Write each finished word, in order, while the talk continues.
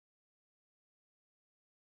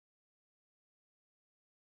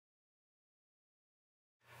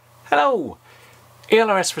Hello!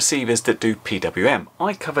 ELRS receivers that do PWM.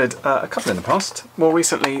 I covered a couple in the past. More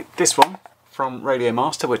recently, this one from Radio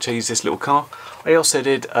Master, which I use this little car. I also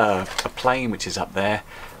did a plane, which is up there,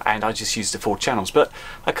 and I just used the 4 channels. But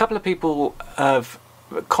a couple of people have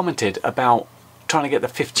commented about trying to get the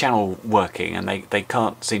 5th channel working, and they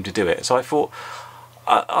can't seem to do it. So I thought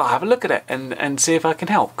I'll have a look at it and see if I can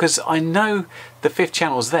help, because I know the 5th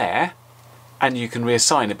channel's there and you can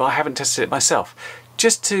reassign it, but I haven't tested it myself.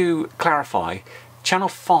 Just to clarify, channel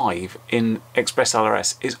 5 in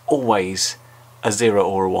ExpressLRS is always a 0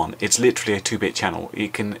 or a 1. It's literally a 2-bit channel.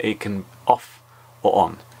 It can off or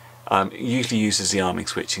on. It usually uses the arming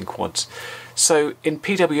switch in quads. So in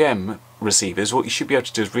PWM receivers, what you should be able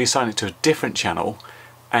to do is reassign it to a different channel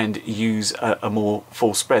and use a more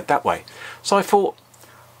full spread that way. So I thought,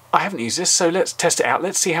 I haven't used this, so let's test it out.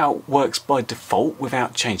 Let's see how it works by default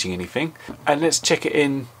without changing anything, and let's check it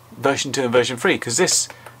in version 2 and version 3, because this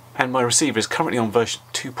and my receiver is currently on version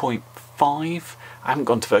 2.5. I haven't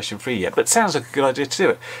gone to version 3 yet, but it sounds like a good idea to do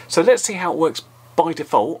it. So let's see how it works by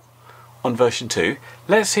default on version 2.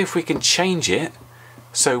 Let's see if we can change it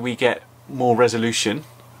so we get more resolution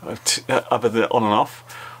other than on and off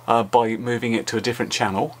by moving it to a different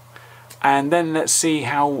channel. And then let's see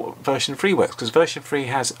how version 3 works, because version 3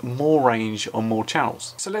 has more range on more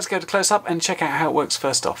channels. So let's go to close up and check out how it works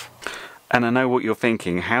first off. And I know what you're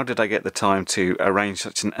thinking, how did I get the time to arrange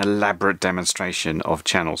such an elaborate demonstration of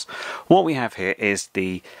channels? What we have here is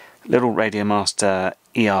the little Radio Master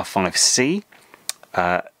ER5C,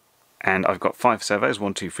 and I've got 5 servos,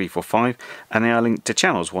 1, 2, 3, 4, 5, and they are linked to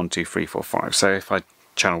channels 1, 2, 3, 4, 5. So if I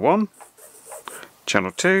channel 1,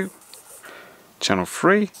 channel 2, channel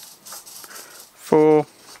 3, 4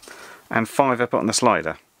 and 5 up on the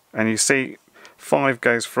slider, and you see 5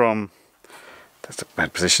 goes from, that's a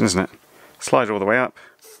bad position, isn't it, slider all the way up.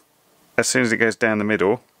 As soon as it goes down the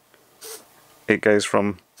middle, it goes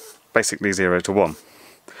from basically 0 to 1.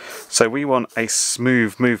 So we want a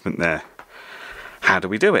smooth movement there. How do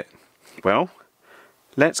we do it? Well,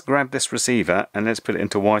 let's grab this receiver and let's put it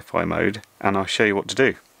into Wi-Fi mode, and I'll show you what to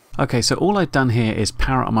do. Okay, so all I've done here is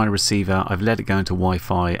power up my receiver, I've let it go into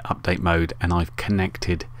Wi-Fi update mode, and I've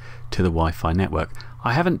connected to the Wi-Fi network.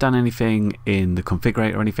 I haven't done anything in the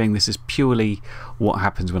configurator or anything. This is purely what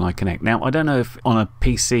happens when I connect. Now, I don't know if on a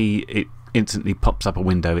PC it instantly pops up a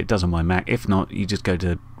window. It does on my Mac. If not, you just go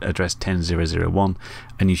to address 10001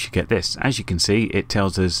 and you should get this. As you can see, it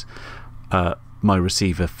tells us my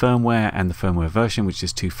receiver firmware and the firmware version, which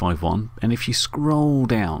is 251. And if you scroll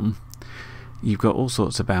down, you've got all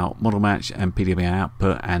sorts about model match and PWM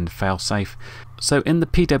output and failsafe. So in the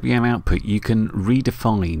PWM output, you can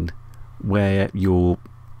redefine where your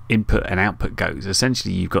input and output goes.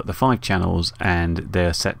 Essentially, you've got the 5 channels and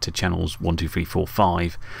they're set to channels 1, 2, 3, 4,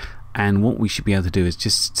 5. And what we should be able to do is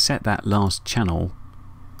just set that last channel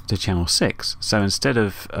to channel 6. So instead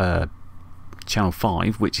of channel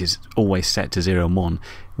 5, which is always set to 0 and 1,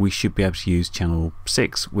 we should be able to use channel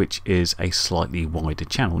 6, which is a slightly wider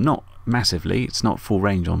channel. Not massively, it's not full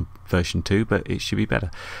range on version 2, but it should be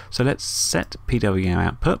better. So let's set PWM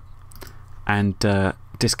output and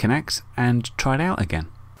disconnect and try it out again.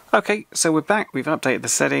 Okay, so we're back, we've updated the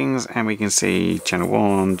settings, and we can see channel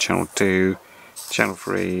 1, channel 2, channel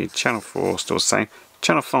 3, channel 4 still the same.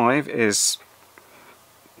 Channel 5 is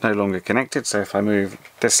no longer connected, so if I move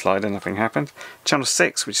this slider, nothing happens. Channel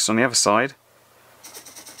 6, which is on the other side,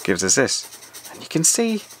 gives us this. And you can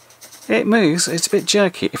see it moves, it's a bit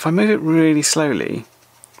jerky. If I move it really slowly,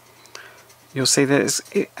 you'll see that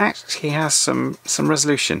it actually has some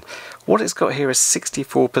resolution. What it's got here is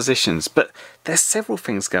 64 positions, but there's several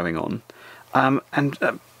things going on,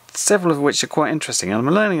 and several of which are quite interesting. And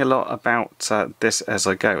I'm learning a lot about this as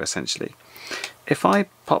I go, essentially. If I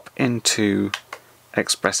pop into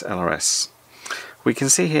ExpressLRS, we can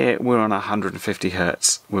see here we're on 150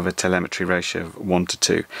 Hz with a telemetry ratio of 1 to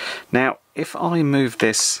 2. Now, if I move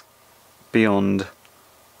this beyond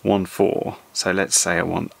 1.4, so let's say a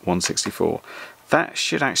 164, that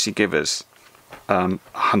should actually give us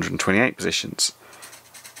 128 positions.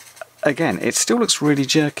 Again, it still looks really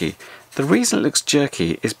jerky. The reason it looks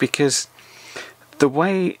jerky is because the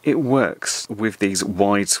way it works with these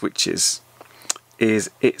wide switches is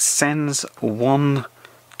it sends one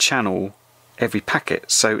channel every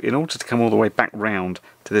packet. So in order to come all the way back round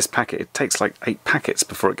to this packet, it takes like 8 packets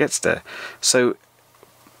before it gets there. So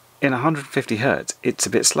in 150 Hz, it's a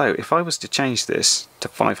bit slow. If I was to change this to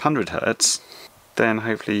 500 Hz, then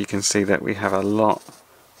hopefully you can see that we have a lot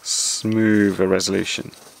smoother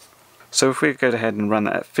resolution. So if we go ahead and run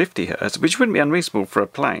that at 50 Hz, which wouldn't be unreasonable for a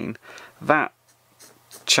plane, that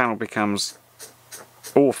channel becomes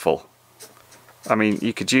awful. I mean,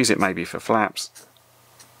 you could use it maybe for flaps,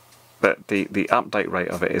 but the update rate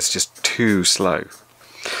of it is just too slow.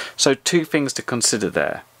 So 2 things to consider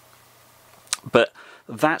there. But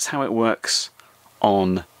that's how it works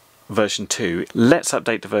on version 2. Let's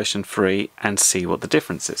update to version 3 and see what the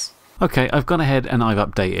difference is. Okay, I've gone ahead and I've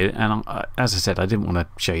updated, and as I said, I didn't want to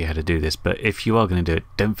show you how to do this, but if you are going to do it,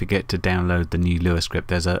 don't forget to download the new Lua script.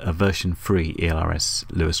 There's a version 3 ELRS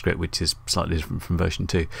Lua script, which is slightly different from version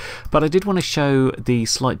 2. But I did want to show the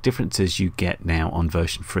slight differences you get now on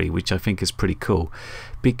version 3, which I think is pretty cool,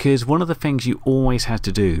 because one of the things you always had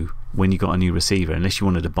to do when you got a new receiver, unless you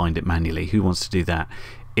wanted to bind it manually, who wants to do that,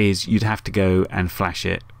 is you'd have to go and flash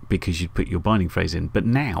it because you'd put your binding phrase in. But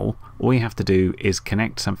now all you have to do is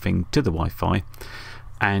connect something to the Wi-Fi,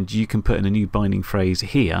 and you can put in a new binding phrase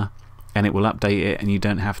here and it will update it, and you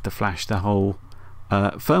don't have to flash the whole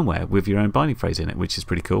firmware with your own binding phrase in it, which is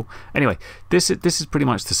pretty cool. Anyway, this is pretty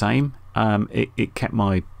much the same. It kept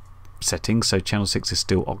my settings, so channel 6 is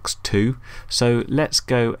still aux2. So let's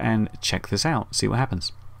go and check this out, see what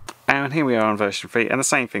happens. And here we are on version 3, and the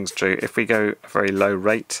same thing's true. If we go a very low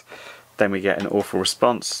rate, then we get an awful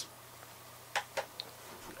response,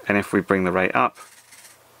 and if we bring the rate up,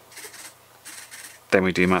 then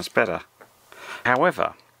we do much better.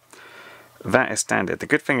 However, that is standard. The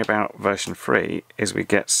good thing about version 3 is we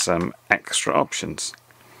get some extra options.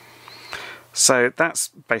 So that's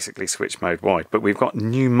basically switch mode wide, but we've got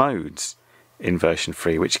new modes in version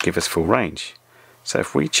 3 which give us full range. So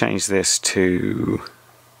if we change this to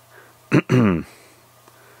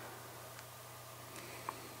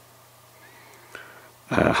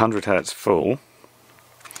 100 Hz full,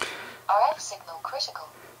 RF signal critical.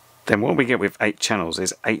 Then what we get with 8 channels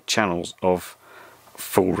is 8 channels of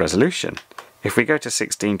full resolution. If we go to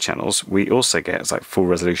 16 channels, we also get like full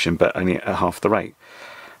resolution, but only at half the rate.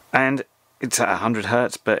 And it's at 100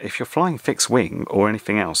 Hz, but if you're flying fixed wing or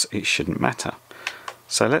anything else, it shouldn't matter.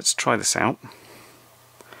 So let's try this out.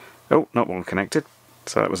 Oh, not well connected.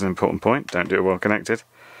 So that was an important point. Don't do it while connected.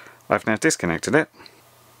 I've now disconnected it.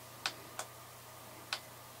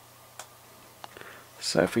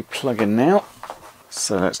 So if we plug in now,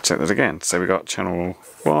 so let's check that again. So we got channel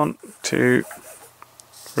 1, 2,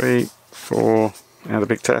 3, 4, now the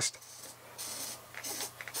big test.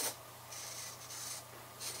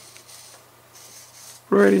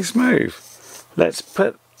 Really smooth. Let's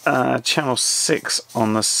put channel 6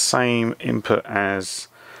 on the same input as,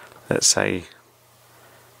 let's say,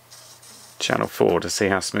 channel 4 to see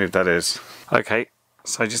how smooth that is. Okay,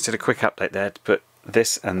 so I just did a quick update there to put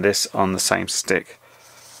this and this on the same stick.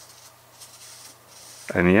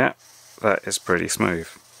 And yeah, that is pretty smooth.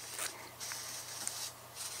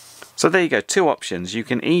 So there you go, 2 options. You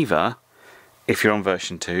can either, if you're on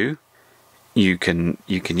version 2, you can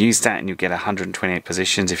use that and you get 128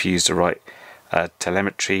 positions if you use the right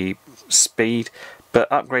telemetry speed. But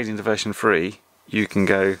upgrading to version 3, you can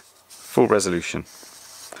go full resolution.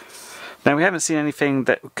 Now we haven't seen anything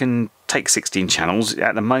that can take 16 channels.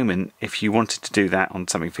 At the moment, if you wanted to do that on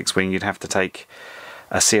something fixed wing, you'd have to take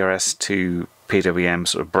a CRS to PWM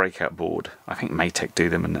sort of breakout board. I think Maytech do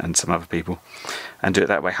them and some other people, and do it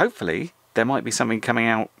that way. Hopefully there might be something coming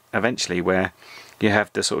out eventually where you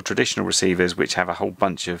have the sort of traditional receivers which have a whole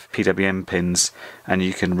bunch of PWM pins, and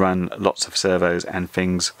you can run lots of servos and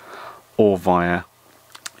things all via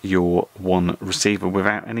your one receiver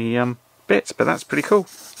without any bits. But that's pretty cool.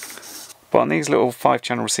 But on these little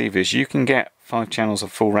 5-channel receivers, you can get 5 channels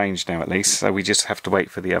of full range now at least, so we just have to wait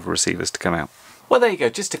for the other receivers to come out. Well, there you go,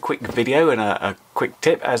 just a quick video and a quick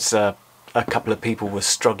tip, as a couple of people were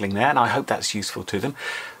struggling there, and I hope that's useful to them.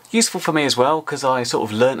 Useful for me as well, because I sort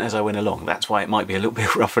of learnt as I went along. That's why it might be a little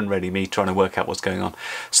bit rough and ready, me trying to work out what's going on.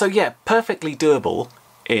 So yeah, perfectly doable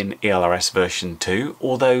in ELRS version 2,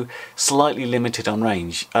 although slightly limited on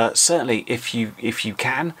range. Certainly if you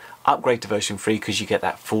can, upgrade to version 3 because you get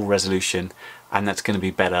that full resolution, and that's going to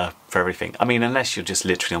be better for everything. I mean, unless you're just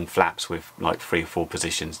literally on flaps with like 3 or 4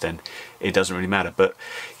 positions, then it doesn't really matter. But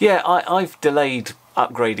yeah, I've delayed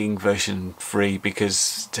upgrading version 3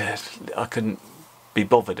 because I couldn't be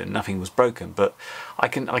bothered and nothing was broken. But I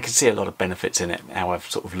can see a lot of benefits in it, how I've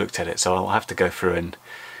sort of looked at it. So I'll have to go through and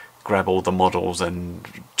grab all the models and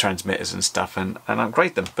transmitters and stuff and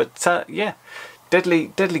upgrade them. But yeah,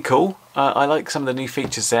 deadly cool. I like some of the new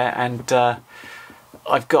features there, and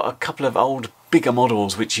I've got a couple of old bigger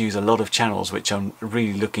models which use a lot of channels, which I'm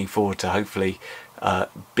really looking forward to. Hopefully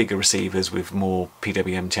bigger receivers with more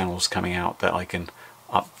PWM channels coming out that I can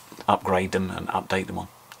upgrade them and update them on.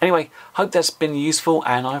 Anyway, hope that's been useful,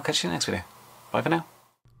 and I'll catch you in the next video. Bye for now.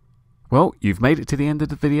 Well, you've made it to the end of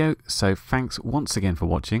the video, so thanks once again for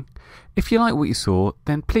watching. If you like what you saw,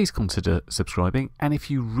 then please consider subscribing, and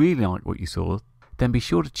if you really like what you saw, then be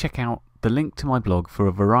sure to check out the link to my blog for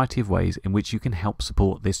a variety of ways in which you can help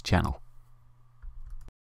support this channel.